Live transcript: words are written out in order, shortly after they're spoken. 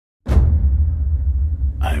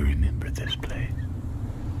with this place.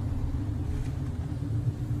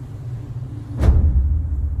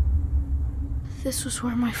 This was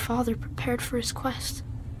where my father prepared for his quest.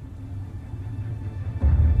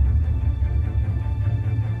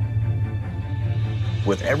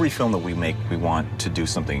 With every film that we make, we want to do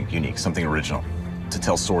something unique, something original, to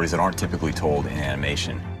tell stories that aren't typically told in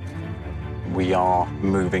animation. We are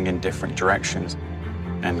moving in different directions,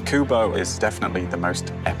 and Kubo is definitely the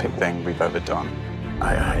most epic thing we've ever done.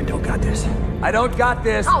 I don't got this. I don't got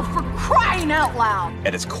this! Oh, for crying out loud!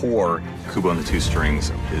 At its core, Kubo and the Two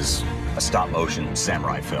Strings is a stop-motion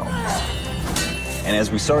samurai film. And as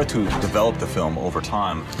we started to develop the film over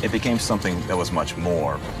time, it became something that was much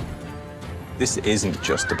more. This isn't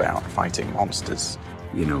just about fighting monsters.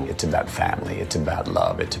 You know, it's about family, it's about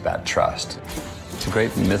love, it's about trust. It's a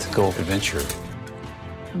great mythical adventure.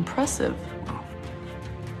 Impressive.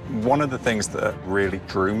 One of the things that really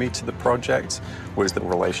drew me to the project was the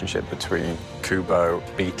relationship between Kubo,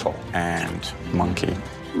 Beetle, and Monkey.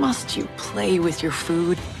 Must you play with your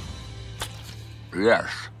food?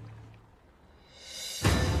 Yes.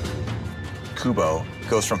 Kubo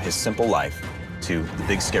goes from his simple life to the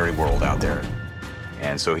big scary world out there.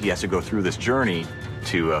 And so he has to go through this journey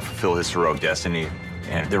to fulfill his heroic destiny.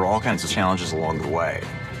 And there are all kinds of challenges along the way.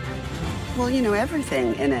 Well, you know,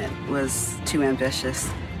 everything in it was too ambitious.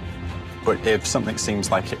 But if something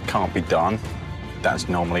seems like it can't be done, that's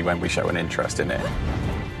normally when we show an interest in it.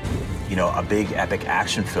 You know, a big epic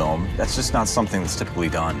action film, that's just not something that's typically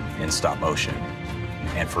done in stop motion.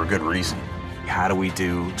 And for a good reason. How do we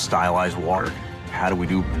do stylized water? How do we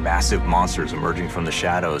do massive monsters emerging from the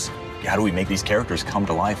shadows? How do we make these characters come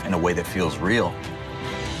to life in a way that feels real?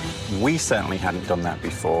 We certainly hadn't done that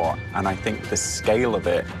before, and I think the scale of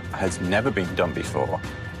it has never been done before.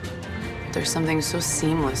 There's something so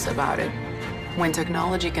seamless about it. When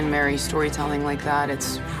technology can marry storytelling like that,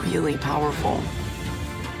 it's really powerful.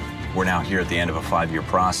 We're now here at the end of a 5-year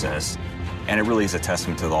process, and it really is a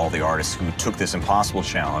testament to all the artists who took this impossible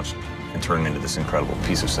challenge and turned it into this incredible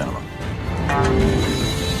piece of cinema.